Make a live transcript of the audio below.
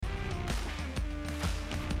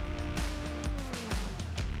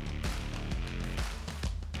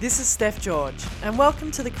This is Steph George, and welcome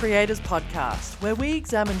to the Creators Podcast, where we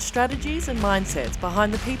examine strategies and mindsets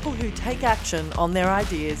behind the people who take action on their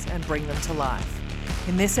ideas and bring them to life.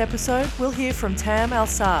 In this episode, we'll hear from Tam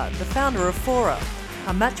Al-Saad, the founder of Foura,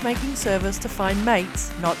 a matchmaking service to find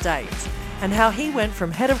mates, not dates, and how he went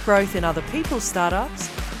from head of growth in other people's startups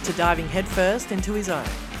to diving headfirst into his own.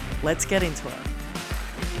 Let's get into it.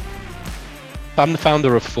 I'm the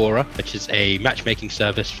founder of Foura, which is a matchmaking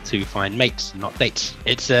service to find mates, not dates.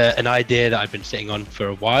 It's an idea that I've been sitting on for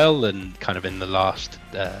a while, and kind of in the last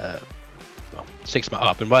 6 months.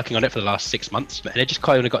 I've been working on it for the last 6 months, and it just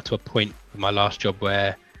kind of got to a point with my last job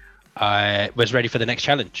where I was ready for the next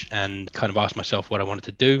challenge and kind of asked myself what I wanted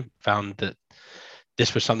to do. Found that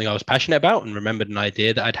this was something I was passionate about, and remembered an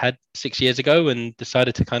idea that I'd had 6 years ago, and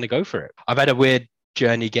decided to kind of go for it. I've had a weird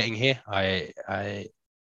journey getting here. I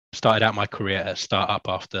started out my career at a startup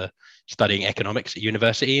after studying economics at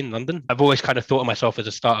university in London. I've always kind of thought of myself as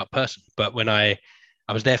a startup person, but when I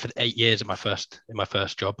was there for 8 years in my first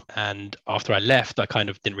job, and after I left, I kind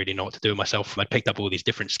of didn't really know what to do with myself. I'd picked up all these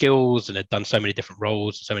different skills and had done so many different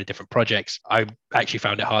roles, so many different projects. I actually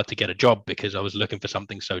found it hard to get a job because I was looking for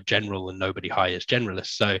something so general, and nobody hires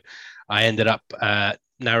generalists. So I ended up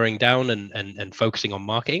narrowing down and focusing on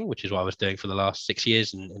marketing, which is what I was doing for the last 6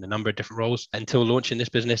 years in a number of different roles, until launching this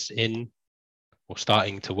business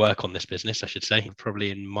starting to work on this business, I should say,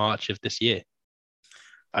 probably in March of this year.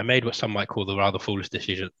 I made what some might call the rather foolish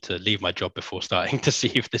decision to leave my job before starting to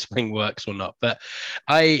see if this thing works or not. But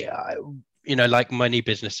I like many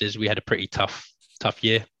businesses, we had a pretty tough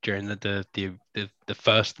year during the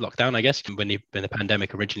first lockdown, I guess. When the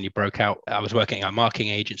pandemic originally broke out, I was working at a marketing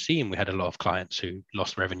agency, and we had a lot of clients who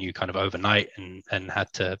lost revenue kind of overnight and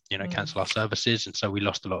had to cancel our services, and so we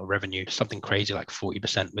lost a lot of revenue, something crazy like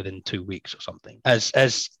 40% within 2 weeks or something. As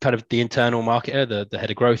kind of the internal marketer, the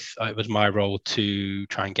head of growth, it was my role to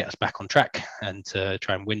try and get us back on track and to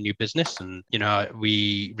try and win new business. And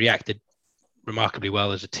we reacted remarkably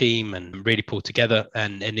well as a team and really pulled together,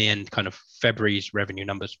 and in the end, kind of February's revenue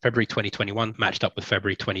numbers, February 2021 matched up with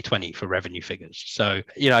February 2020 for revenue figures. So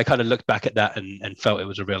I kind of looked back at that and felt it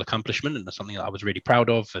was a real accomplishment, and something that I was really proud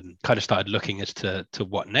of, and kind of started looking as to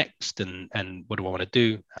what next and what do I want to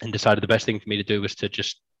do, and decided the best thing for me to do was to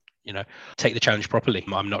just take the challenge properly.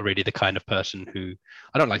 I'm not really the kind of person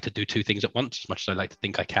I don't like to do two things at once, as much as I like to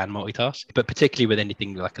think I can multitask. But particularly with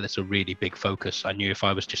anything like this, a really big focus, I knew if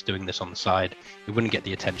I was just doing this on the side, it wouldn't get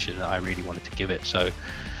the attention that I really wanted to give it. So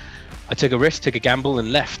I took a risk, took a gamble,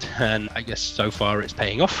 and left. And I guess so far it's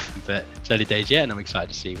paying off, but it's early days yet, and I'm excited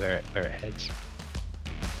to see where it heads.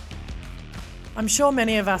 I'm sure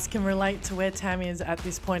many of us can relate to where Tam is at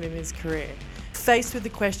this point in his career. Faced with the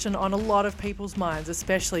question on a lot of people's minds,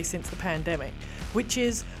 especially since the pandemic, which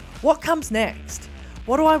is, what comes next?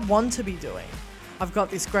 What do I want to be doing? I've got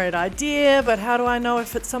this great idea, but how do I know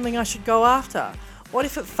if it's something I should go after? What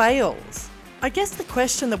if it fails? I guess the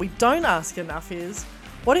question that we don't ask enough is,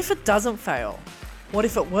 what if it doesn't fail? What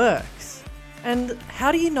if it works? And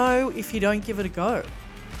how do you know if you don't give it a go?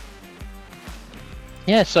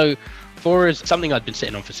 Yeah, so Foura is something I'd been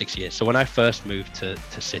sitting on for 6 years. So when I first moved to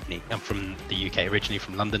Sydney, I'm from the UK, originally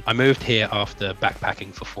from London. I moved here after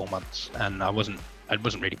backpacking for 4 months, and I wasn't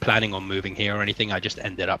really planning on moving here or anything. I just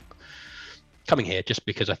ended up coming here just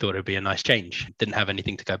because I thought it would be a nice change. Didn't have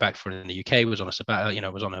anything to go back for in the UK. Was on a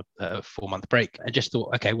sabbatical, was on a 4-month break. I just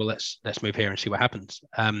thought, okay, well let's move here and see what happens.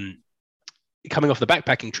 Coming off the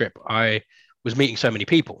backpacking trip, I was meeting so many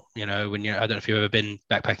people, I don't know if you've ever been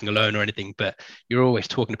backpacking alone or anything, but you're always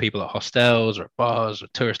talking to people at hostels or at bars or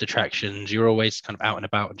tourist attractions. You're always kind of out and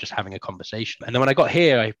about and just having a conversation. And then when I got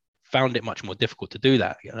here, I found it much more difficult to do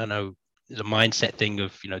that. I don't know, there's a mindset thing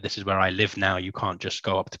of, this is where I live now. You can't just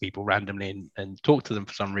go up to people randomly and talk to them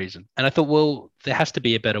for some reason. And I thought, well, there has to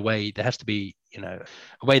be a better way. There has to be, a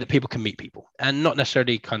way that people can meet people, and not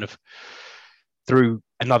necessarily kind of through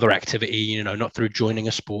another activity, not through joining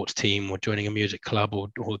a sports team or joining a music club or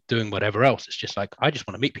doing whatever else. It's just like, I just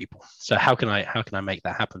want to meet people. So how can I make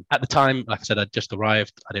that happen? At the time, like I said, I'd just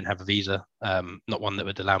arrived. I didn't have a visa, not one that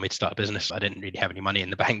would allow me to start a business. I didn't really have any money in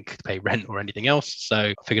the bank to pay rent or anything else. So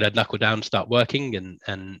I figured I'd knuckle down, start working,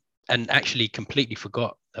 and actually completely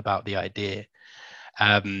forgot about the idea.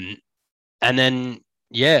 And then,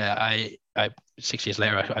 I 6 years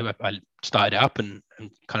later, I started it up and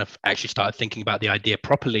kind of actually started thinking about the idea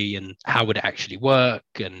properly, and how would it actually work,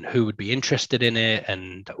 and who would be interested in it,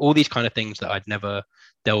 and all these kind of things that I'd never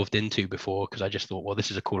delved into before, because I just thought, well, this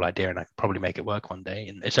is a cool idea and I could probably make it work one day.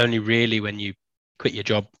 And it's only really when you quit your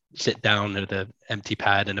job, sit down with an empty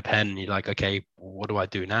pad and a pen, and you're like, okay, what do I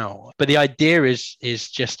do now? But the idea is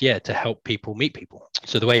just to help people meet people.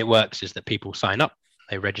 So the way it works is that people sign up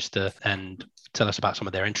They register and tell us about some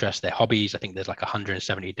of their interests, their hobbies. I think there's like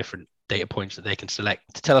 170 different data points that they can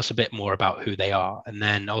select to tell us a bit more about who they are. And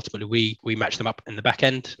then ultimately we match them up in the back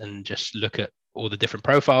end and just look at all the different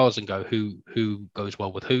profiles and go who goes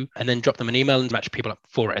well with who, and then drop them an email and match people up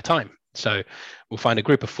 4 at a time. So we'll find a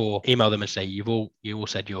group of 4, email them and say, you all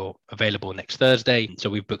said you're available next Thursday, so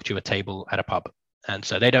we've booked you a table at a pub. And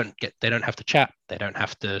so they don't have to chat, they don't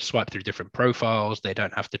have to swipe through different profiles, they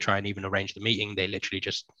don't have to try and even arrange the meeting. They literally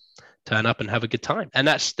just turn up and have a good time. And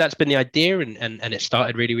that's been the idea, and it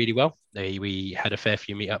started really, really well. We had a fair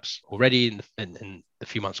few meetups already in the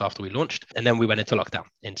few months after we launched, and then we went into lockdown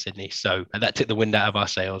in Sydney. So that took the wind out of our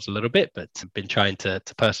sails a little bit, but I've been trying to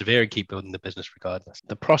persevere and keep building the business regardless.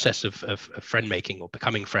 The process of friend making or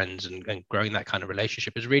becoming friends and growing that kind of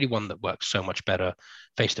relationship is really one that works so much better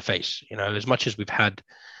face to face. As much as we've had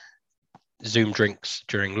Zoom drinks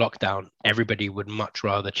during lockdown, everybody would much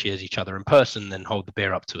rather cheers each other in person than hold the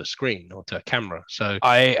beer up to a screen or to a camera. So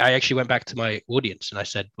I actually went back to my audience and I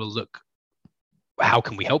said, well, look, how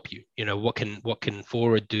can we help you? What can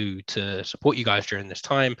Foura do to support you guys during this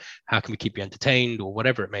time? How can we keep you entertained, or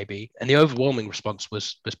whatever it may be? And the overwhelming response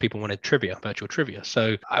was people wanted trivia, virtual trivia.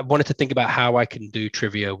 So I wanted to think about how I can do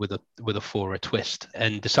trivia with a Foura twist,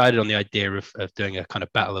 and decided on the idea of doing a kind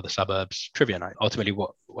of battle of the suburbs trivia night. Ultimately,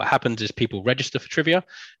 what happens is people register for trivia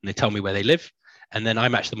and they tell me where they live. And then I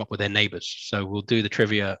match them up with their neighbors. So we'll do the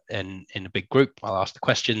trivia in a big group. I'll ask the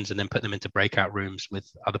questions and then put them into breakout rooms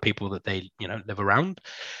with other people that they live around.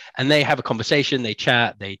 And they have a conversation, they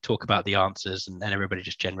chat, they talk about the answers, and everybody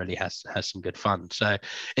just generally has some good fun. So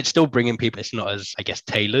it's still bringing people. It's not as, I guess,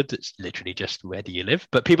 tailored. It's literally just where do you live?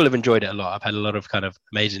 But people have enjoyed it a lot. I've had a lot of kind of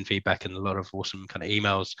amazing feedback and a lot of awesome kind of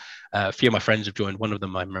emails. A few of my friends have joined. One of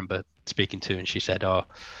them I remember speaking to, and she said,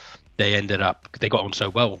 they got on so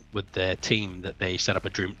well with their team that they set up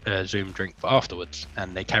a Zoom drink for afterwards,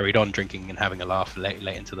 and they carried on drinking and having a laugh late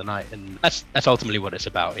into the night. And that's ultimately what it's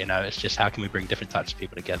about. It's just how can we bring different types of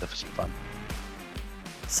people together for some fun.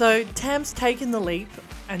 So Tam's taken the leap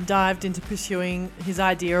and dived into pursuing his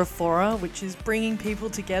idea of Foura, which is bringing people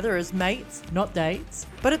together as mates, not dates.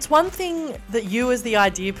 But it's one thing that you as the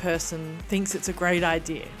idea person thinks it's a great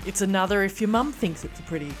idea. It's another if your mum thinks it's a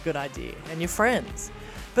pretty good idea, and your friends.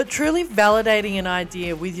 But truly validating an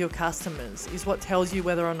idea with your customers is what tells you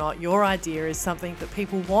whether or not your idea is something that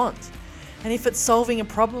people want, and if it's solving a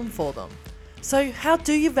problem for them. So how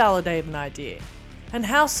do you validate an idea? And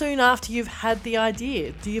how soon after you've had the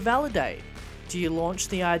idea do you validate? Do you launch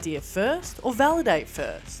the idea first or validate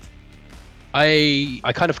first? I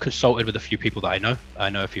kind of consulted with a few people that I know. I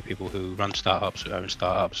know a few people who run startups, who own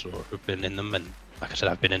startups, or who've been in them. And like I said,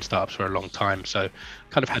 I've been in startups for a long time, so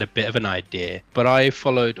kind of had a bit of an idea. But I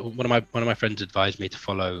followed, one of my friends advised me to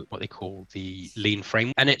follow what they call the lean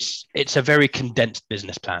framework, and it's a very condensed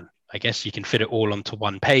business plan. I guess you can fit it all onto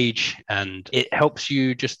one page, and it helps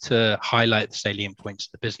you just to highlight the salient points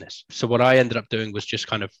of the business. So what I ended up doing was just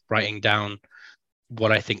kind of writing down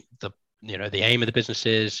what I think the aim of the business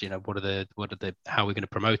is, what are the how we're going to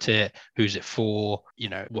promote it, who's it for,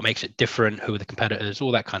 what makes it different, who are the competitors,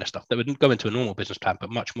 all that kind of stuff that would go into a normal business plan, but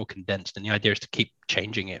much more condensed. And the idea is to keep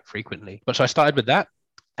changing it frequently. But so I started with that.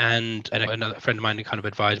 And another friend of mine kind of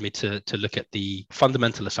advised me to look at the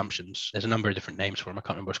fundamental assumptions. There's a number of different names for them. I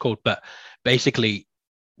can't remember what it's called, but basically,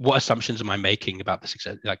 what assumptions am I making about the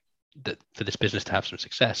success, for this business to have some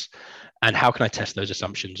success, and how can I test those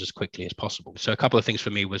assumptions as quickly as possible? So a couple of things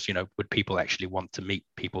for me was, would people actually want to meet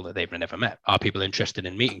people that they've never met? Are people interested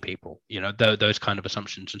in meeting people? Those kind of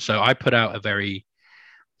assumptions. And so I put out a very,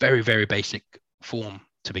 very, very basic form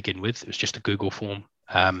to begin with. It was just a Google form.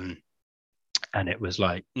 And it was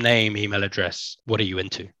like name, email address, what are you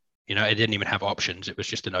into? It didn't even have options. It was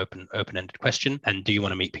just an open-ended question. And do you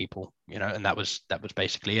want to meet people? And that was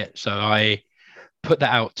basically it. So I put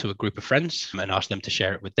that out to a group of friends and asked them to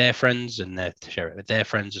share it with their friends and to share it with their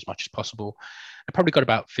friends as much as possible. I probably got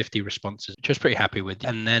about 50 responses, which I was pretty happy with.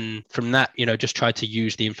 And then from that, just tried to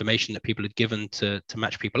use the information that people had given to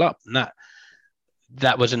match people up. And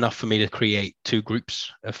that was enough for me to create 2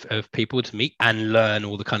 groups of people to meet and learn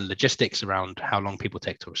all the kind of logistics around how long people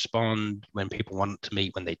take to respond, when people want to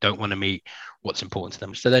meet, when they don't want to meet, what's important to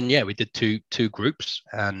them. So then, we did two groups,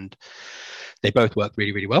 and they both worked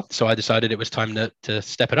really, really well. So I decided it was time to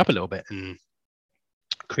step it up a little bit and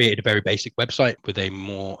created a very basic website with a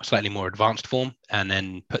slightly more advanced form, and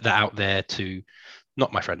then put that out there to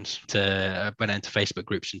not my friends, went into Facebook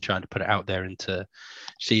groups and trying to put it out there and to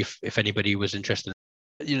see if anybody was interested.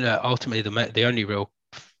 Ultimately the only real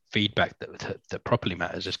feedback that properly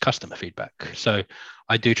matters is customer feedback. So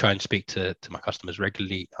I do try and speak to my customers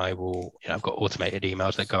regularly. I will, I've got automated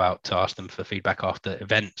emails that go out to ask them for feedback after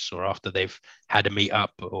events or after they've had a meetup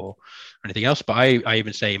or anything else. But I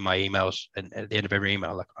even say in my emails, and at the end of every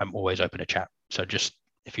email, like, I'm always open to chat. So just,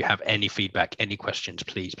 if you have any feedback, any questions,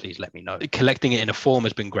 please let me know. Collecting it in a form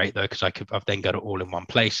has been great though, because I've then got it all in one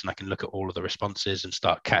place and I can look at all of the responses and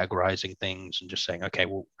start categorizing things and just saying, okay,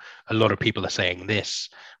 well, a lot of people are saying this,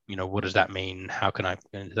 what does that mean? How can I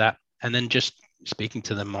go into that? And then just speaking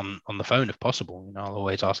to them on the phone if possible. I'll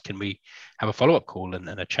always ask, can we have a follow-up call and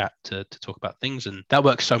a chat to talk about things? And that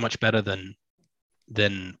works so much better than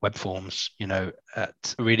web forms,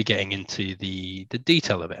 at really getting into the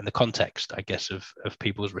detail of it and the context, I guess, of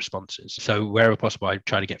people's responses. So wherever possible, I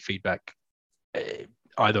try to get feedback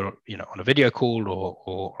either, on a video call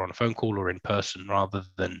or on a phone call or in person, rather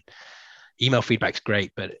than email. Feedback's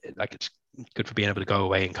great, but it's good for being able to go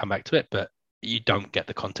away and come back to it, but you don't get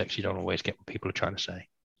the context. You don't always get what people are trying to say.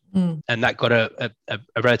 And that got a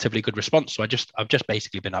relatively good response. So I've just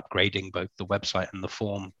basically been upgrading both the website and the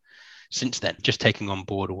form since then, just taking on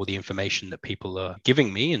board all the information that people are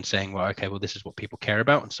giving me and saying, well, okay, well, this is what people care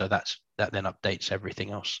about. And so that then updates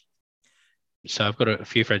everything else. So I've got a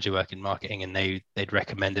few friends who work in marketing, and they'd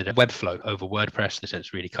recommended a Webflow over WordPress. They said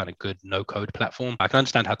it's really kind of good no-code platform. I can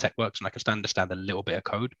understand how tech works, and I can understand a little bit of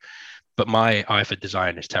code, but my eye for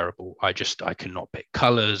design is terrible. I cannot pick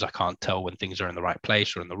colors. I can't tell when things are in the right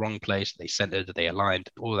place or in the wrong place. Are they centered? Are they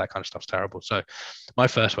aligned? All that kind of stuff's terrible. So my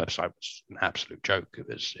first website was an absolute joke.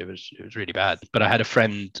 It was really bad. But I had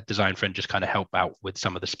a design friend, just kind of help out with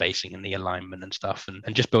some of the spacing and the alignment and stuff,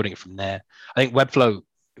 and just building it from there. I think Webflow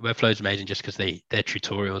is amazing just because their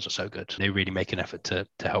tutorials are so good. They really make an effort to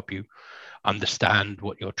help you understand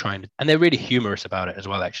what you're trying to, and they're really humorous about it as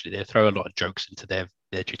well. Actually, they throw a lot of jokes into their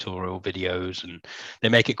tutorial videos, and they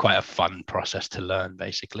make it quite a fun process to learn,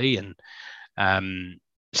 basically. And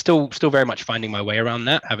still very much finding my way around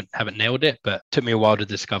that. Haven't nailed it, but it took me a while to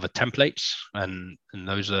discover templates, and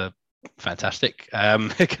those are fantastic,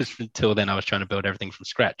 because until then I was trying to build everything from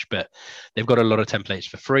scratch. But they've got a lot of templates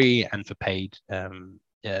for free and for paid.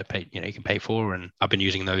 Paid, you can pay for, and I've been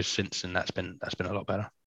using those since, and that's been a lot better.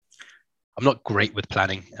 I'm not great with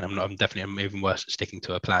planning, and I'm definitely even worse at sticking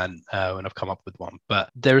to a plan when I've come up with one.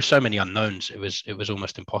 But there are so many unknowns. It was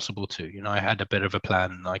almost impossible to. I had a bit of a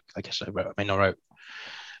plan. I guess I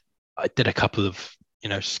did a couple of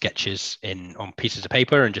sketches on pieces of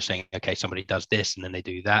paper and just saying, okay, somebody does this and then they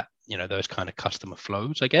do that. Those kind of customer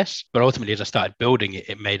flows, I guess. But ultimately, as I started building it,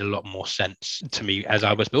 it made a lot more sense to me as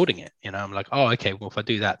I was building it. I'm like, oh, okay, well, if I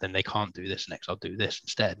do that, then they can't do this next. I'll do this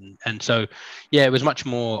instead. And so, yeah, it was much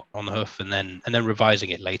more on the hoof, and then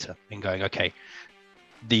revising it later and going, okay,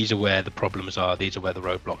 these are where the problems are. These are where the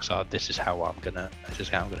roadblocks are. This is how I'm gonna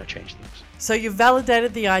change things. So you've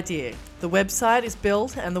validated the idea. The website is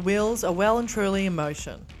built and the wheels are well and truly in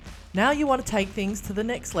motion. Now you want to take things to the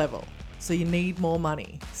next level. So you need more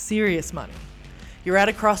money, serious money. You're at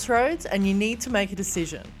a crossroads and you need to make a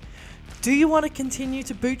decision. Do you want to continue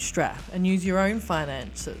to bootstrap and use your own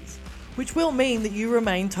finances, which will mean that you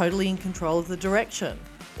remain totally in control of the direction?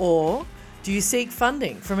 Or do you seek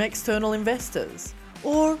funding from external investors?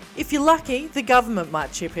 Or, if you're lucky, the government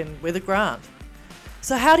might chip in with a grant.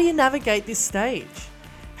 So how do you navigate this stage?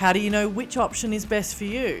 How do you know which option is best for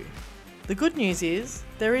you? The good news is,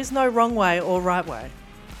 there is no wrong way or right way.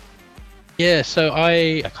 Yeah, so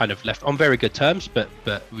I kind of left on very good terms, but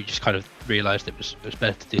we just kind of realised it was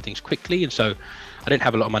better to do things quickly. And so I didn't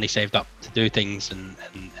have a lot of money saved up to do things, and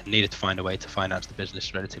needed to find a way to finance the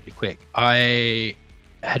business relatively quick. I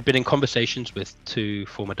had been in conversations with two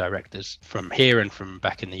former directors from here and from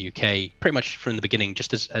back in the UK, pretty much from the beginning,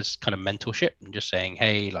 just as kind of mentorship, and just saying,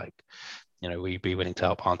 hey, will you be willing to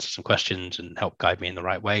help answer some questions and help guide me in the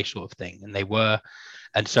right way, sort of thing. And they were.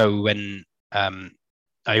 And so when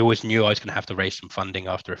I always knew I was going to have to raise some funding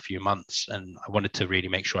after a few months, and I wanted to really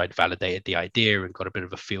make sure I'd validated the idea and got a bit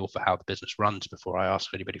of a feel for how the business runs before I asked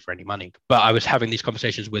anybody for any money. But I was having these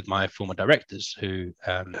conversations with my former directors who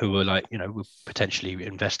were like, we'll potentially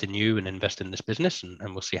invest in you and invest in this business, and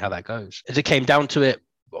we'll see how that goes. As it came down to it,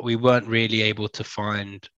 we weren't really able to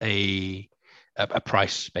find a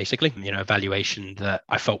price, basically, a valuation that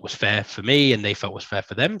I felt was fair for me and they felt was fair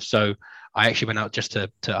for them. So I actually went out just to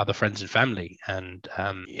other friends and family, and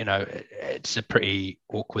it's a pretty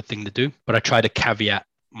awkward thing to do, but I try to caveat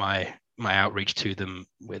my outreach to them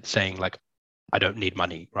with saying, like, I don't need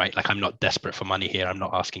money, right? Like, I'm not desperate for money here. I'm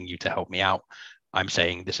not asking you to help me out. I'm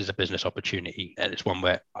saying this is a business opportunity, and it's one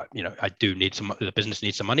where I do need the business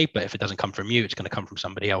needs some money, but if it doesn't come from you, it's going to come from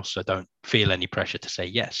somebody else. So don't feel any pressure to say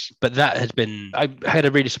yes. But that has been, I had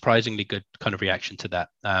a really surprisingly good kind of reaction to that.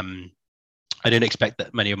 I didn't expect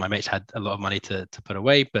that many of my mates had a lot of money to put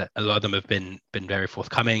away, but a lot of them have been very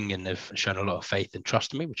forthcoming and have shown a lot of faith and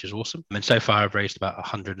trust in me, which is awesome. And so far, I've raised about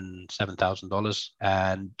 $107,000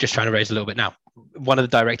 and just trying to raise a little bit now. One of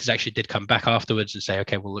the directors actually did come back afterwards and say,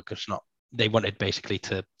 okay, well, look, it's not. They wanted basically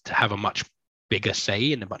to have a much bigger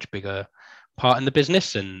say and a much bigger part in the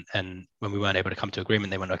business, and when we weren't able to come to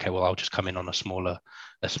agreement, they went, okay, well, I'll just come in on a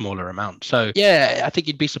smaller amount. So yeah, I think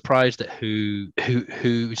you'd be surprised at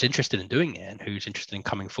who's interested in doing it and who's interested in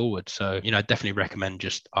coming forward. So I definitely recommend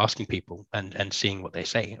just asking people and seeing what they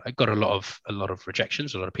say. I got a lot of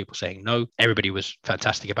rejections, a lot of people saying no. Everybody was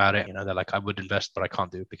fantastic about it. They're like, I would invest, but I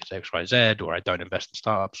can't do it because X, Y, Z, or I don't invest in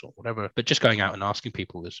startups or whatever. But just going out and asking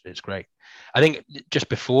people is great. I think just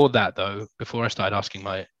before that, though, before I started asking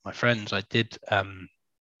my friends, I did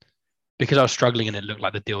because I was struggling and it looked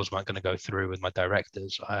like the deals weren't going to go through with my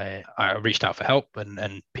directors. I reached out for help,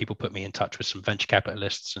 and people put me in touch with some venture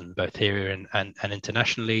capitalists, and both here and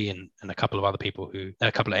internationally, and a couple of other people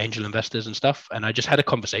a couple of angel investors and stuff. And I just had a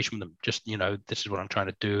conversation with them. Just this is what I'm trying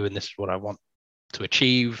to do, and this is what I want to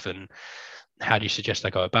achieve, and how do you suggest I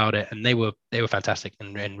go about it? And they were fantastic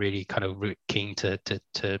and really kind of keen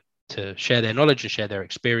to share their knowledge and share their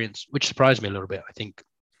experience, which surprised me a little bit. I think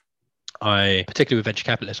particularly with venture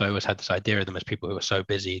capitalists, I always had this idea of them as people who are so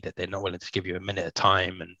busy that they're not willing to give you a minute of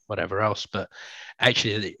time and whatever else. But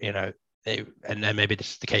actually, and then maybe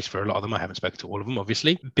this is the case for a lot of them. I haven't spoken to all of them,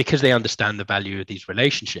 obviously, because they understand the value of these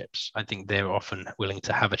relationships. I think they're often willing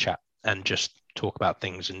to have a chat and just talk about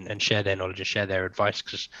things and share their knowledge and share their advice,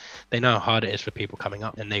 because they know how hard it is for people coming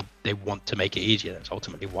up, and they want to make it easier. That's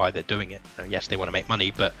ultimately why they're doing it. Yes, they want to make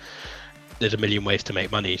money, but there's a million ways to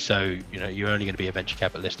make money. So you're only going to be a venture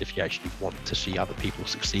capitalist if you actually want to see other people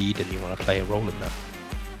succeed and you want to play a role in that.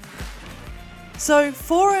 So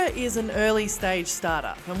Foura is an early stage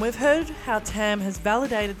startup, and we've heard how Tam has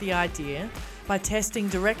validated the idea by testing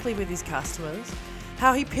directly with his customers,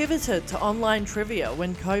 how he pivoted to online trivia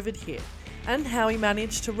when COVID hit, and how he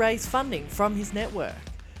managed to raise funding from his network.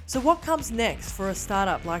 So what comes next for a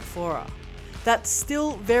startup like Foura? That's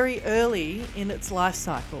still very early in its life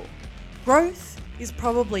cycle. Growth is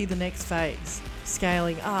probably the next phase,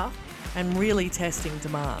 scaling up and really testing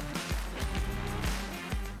demand.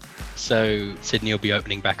 So Sydney will be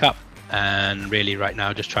opening back up, and really right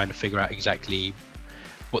now just trying to figure out exactly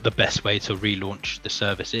what the best way to relaunch the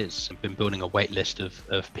service is. I've been building a wait list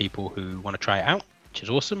of people who want to try it out, which is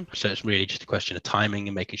awesome. So it's really just a question of timing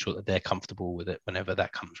and making sure that they're comfortable with it whenever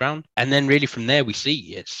that comes around. And then really from there, we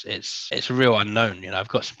see it's a real unknown. I've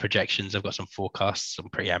got some projections, I've got some forecasts. I'm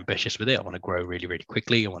pretty ambitious with it. I want to grow really, really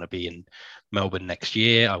quickly. I want to be in Melbourne next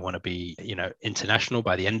year. I want to be, international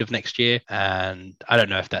by the end of next year. And I don't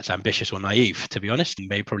know if that's ambitious or naive, to be honest,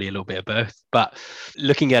 maybe probably a little bit of both. But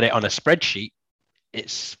looking at it on a spreadsheet,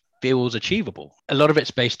 it feels achievable. A lot of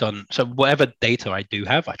it's based on, so whatever data I do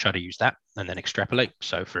have, I try to use that and then extrapolate.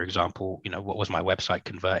 So for example, what was my website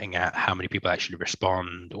converting at, how many people actually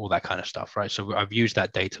respond, all that kind of stuff, right? So I've used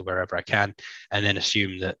that data wherever I can, and then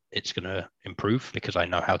assume that it's going to improve because I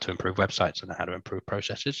know how to improve websites and how to improve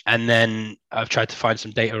processes. And then I've tried to find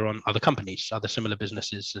some data on other companies, other similar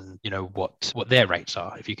businesses, and what their rates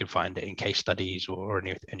are, if you can find it in case studies or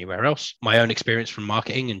anywhere else. My own experience from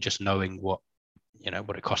marketing and just knowing what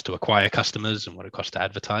it costs to acquire customers and what it costs to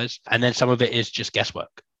advertise. And then some of it is just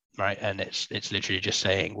guesswork, right? And it's literally just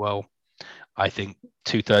saying, well, I think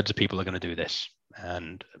 2/3 of people are going to do this,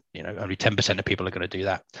 and only 10% of people are going to do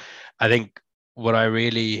that. I think what I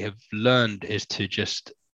really have learned is to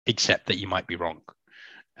just accept that you might be wrong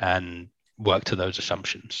and work to those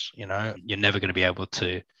assumptions. You're never going to be able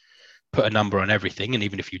to put a number on everything, and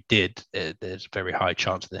even if you did, there's a very high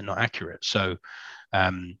chance that they're not accurate. So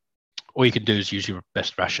all you can do is use your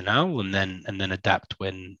best rationale and then adapt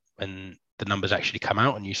when the numbers actually come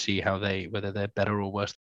out and you see whether they're better or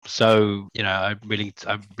worse. So I'm really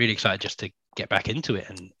excited just to get back into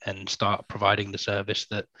it and start providing the service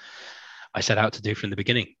that I set out to do from the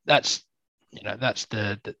beginning. That's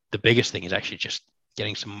the biggest thing, is actually just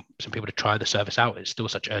getting some people to try the service out. It's still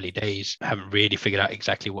such early days. I haven't really figured out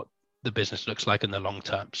exactly what the business looks like in the long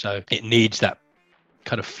term. So it needs that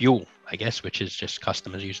kind of fuel, I guess, which is just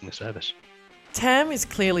customers using the service. Tam is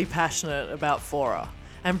clearly passionate about Foura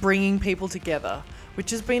and bringing people together, which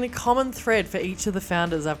has been a common thread for each of the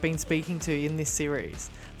founders I've been speaking to in this series.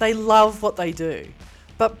 They love what they do,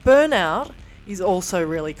 but burnout is also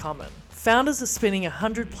really common. Founders are spinning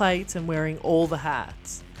 100 plates and wearing all the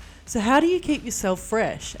hats. So how do you keep yourself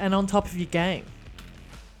fresh and on top of your game?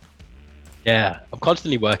 Yeah, I'm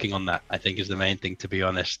constantly working on that, I think, is the main thing, to be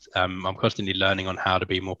honest. I'm constantly learning on how to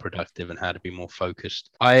be more productive and how to be more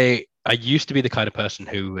focused. I used to be the kind of person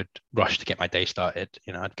who would rush to get my day started.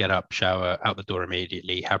 I'd get up, shower, out the door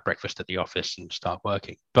immediately, have breakfast at the office and start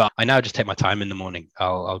working. But I now just take my time in the morning.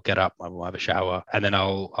 I'll get up, I will have a shower, and then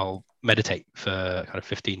I'll meditate for kind of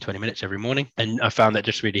 15, 20 minutes every morning. And I found that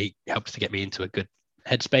just really helps to get me into a good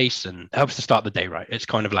headspace and helps to start the day right. It's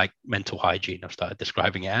kind of like mental hygiene, I've started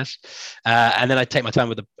describing it as. And then I take my time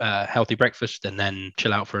with a healthy breakfast and then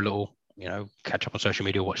chill out for a little, catch up on social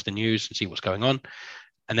media, watch the news and see what's going on,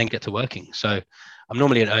 and then get to working. So I'm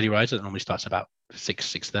normally an early riser. It normally starts about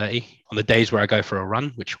 6:30. On the days where I go for a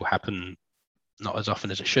run, which will happen not as often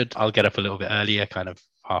as it should, I'll get up a little bit earlier, kind of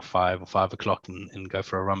 5:30 or 5 o'clock, and go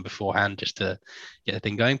for a run beforehand just to get the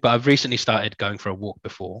thing going. But I've recently started going for a walk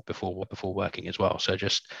before working as well. So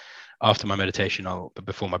just after my meditation,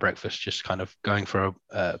 before my breakfast, just kind of going for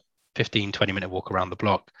a 15-20 minute walk around the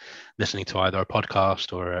block, listening to either a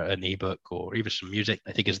podcast or an ebook or even some music.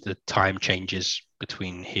 I think as the time changes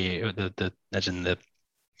between here, the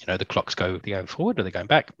clocks they're going forward or they're going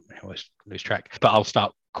back, I always lose track. But I'll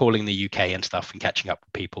start calling the UK and stuff and catching up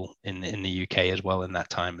with people in the UK as well in that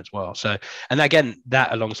time as well. So, and again,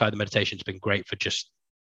 that alongside the meditation has been great for just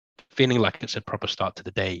feeling like it's a proper start to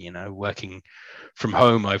the day. Working from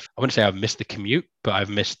home, I wouldn't say I've missed the commute, but I've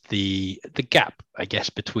missed the gap, I guess,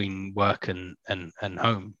 between work and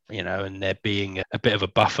home, and there being a bit of a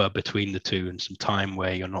buffer between the two and some time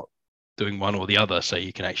where you're not doing one or the other, so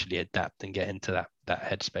you can actually adapt and get into that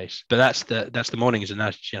headspace. But that's the mornings, and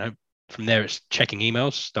that's from there it's checking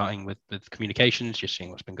emails, starting with communications, just seeing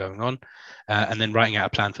what's been going on, and then writing out a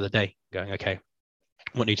plan for the day, going, okay,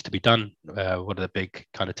 what needs to be done, what are the big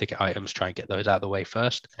kind of ticket items, try and get those out of the way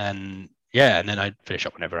first, and then I finish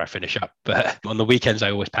up whenever I finish up. But on the weekends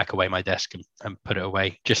I always pack away my desk and put it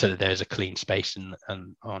away, just so that there's a clean space and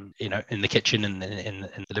on in the kitchen and in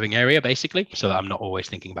the living area, basically, so that I'm not always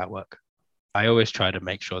thinking about work. I always try to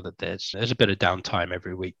make sure that there's a bit of downtime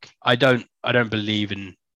every week. I don't believe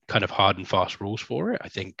in kind of hard and fast rules for it. I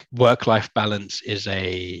think work-life balance is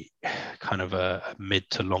a kind of a mid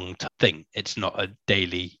to long term thing. It's not a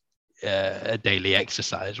daily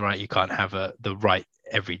exercise, right? You can't have the right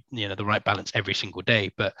balance every single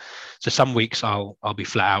day. But so some weeks I'll be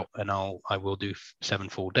flat out and I will do 7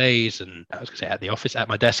 full days, and I was gonna say at the office at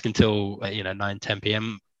my desk until 9-10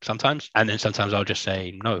 p.m. sometimes, and then sometimes I'll just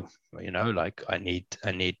say no, like I need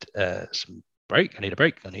some break. I need a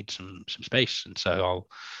break. I need some space, and so I'll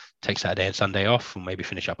take Saturday and Sunday off, and maybe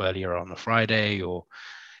finish up earlier on a Friday. Or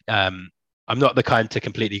I'm not the kind to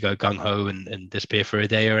completely go gung ho and disappear for a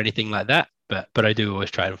day or anything like that. But I do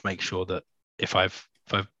always try and make sure that if I've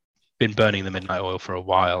been burning the midnight oil for a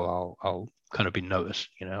while, I'll kind of be noticed.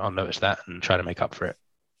 I'll notice that and try to make up for it.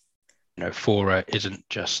 Foura isn't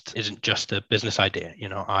just a business idea.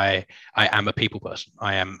 I am a people person.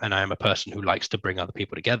 I am a person who likes to bring other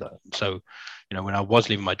people together. So, when I was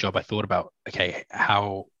leaving my job, I thought about, okay,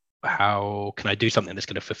 how can I do something that's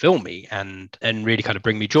going to fulfill me and really kind of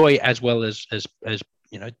bring me joy, as well as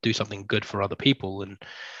do something good for other people. And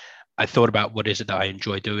I thought about what is it that I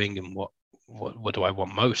enjoy doing and what do I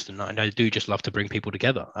want most, and I do just love to bring people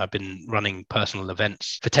together. I've been running personal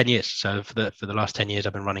events for 10 years. So for the last 10 years,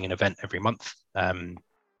 I've been running an event every month,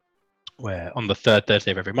 where on the third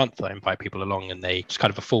Thursday of every month, I invite people along, and it's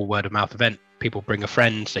kind of a full word of mouth event. People bring a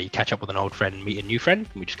friend, so you catch up with an old friend, meet a new friend,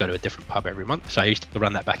 and we just go to a different pub every month. So I used to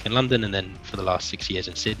run that back in London, and then for the last 6 years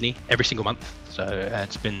in Sydney, every single month. So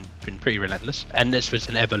it's been pretty relentless, and this was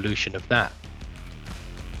an evolution of that.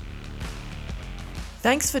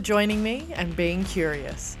 Thanks for joining me and being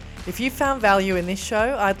curious. If you found value in this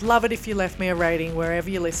show, I'd love it if you left me a rating wherever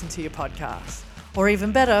you listen to your podcast. Or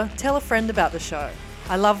even better, tell a friend about the show.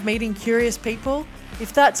 I love meeting curious people.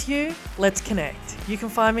 If that's you, let's connect. You can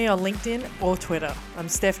find me on LinkedIn or Twitter. I'm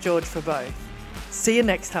Steph George for both. See you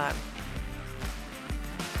next time.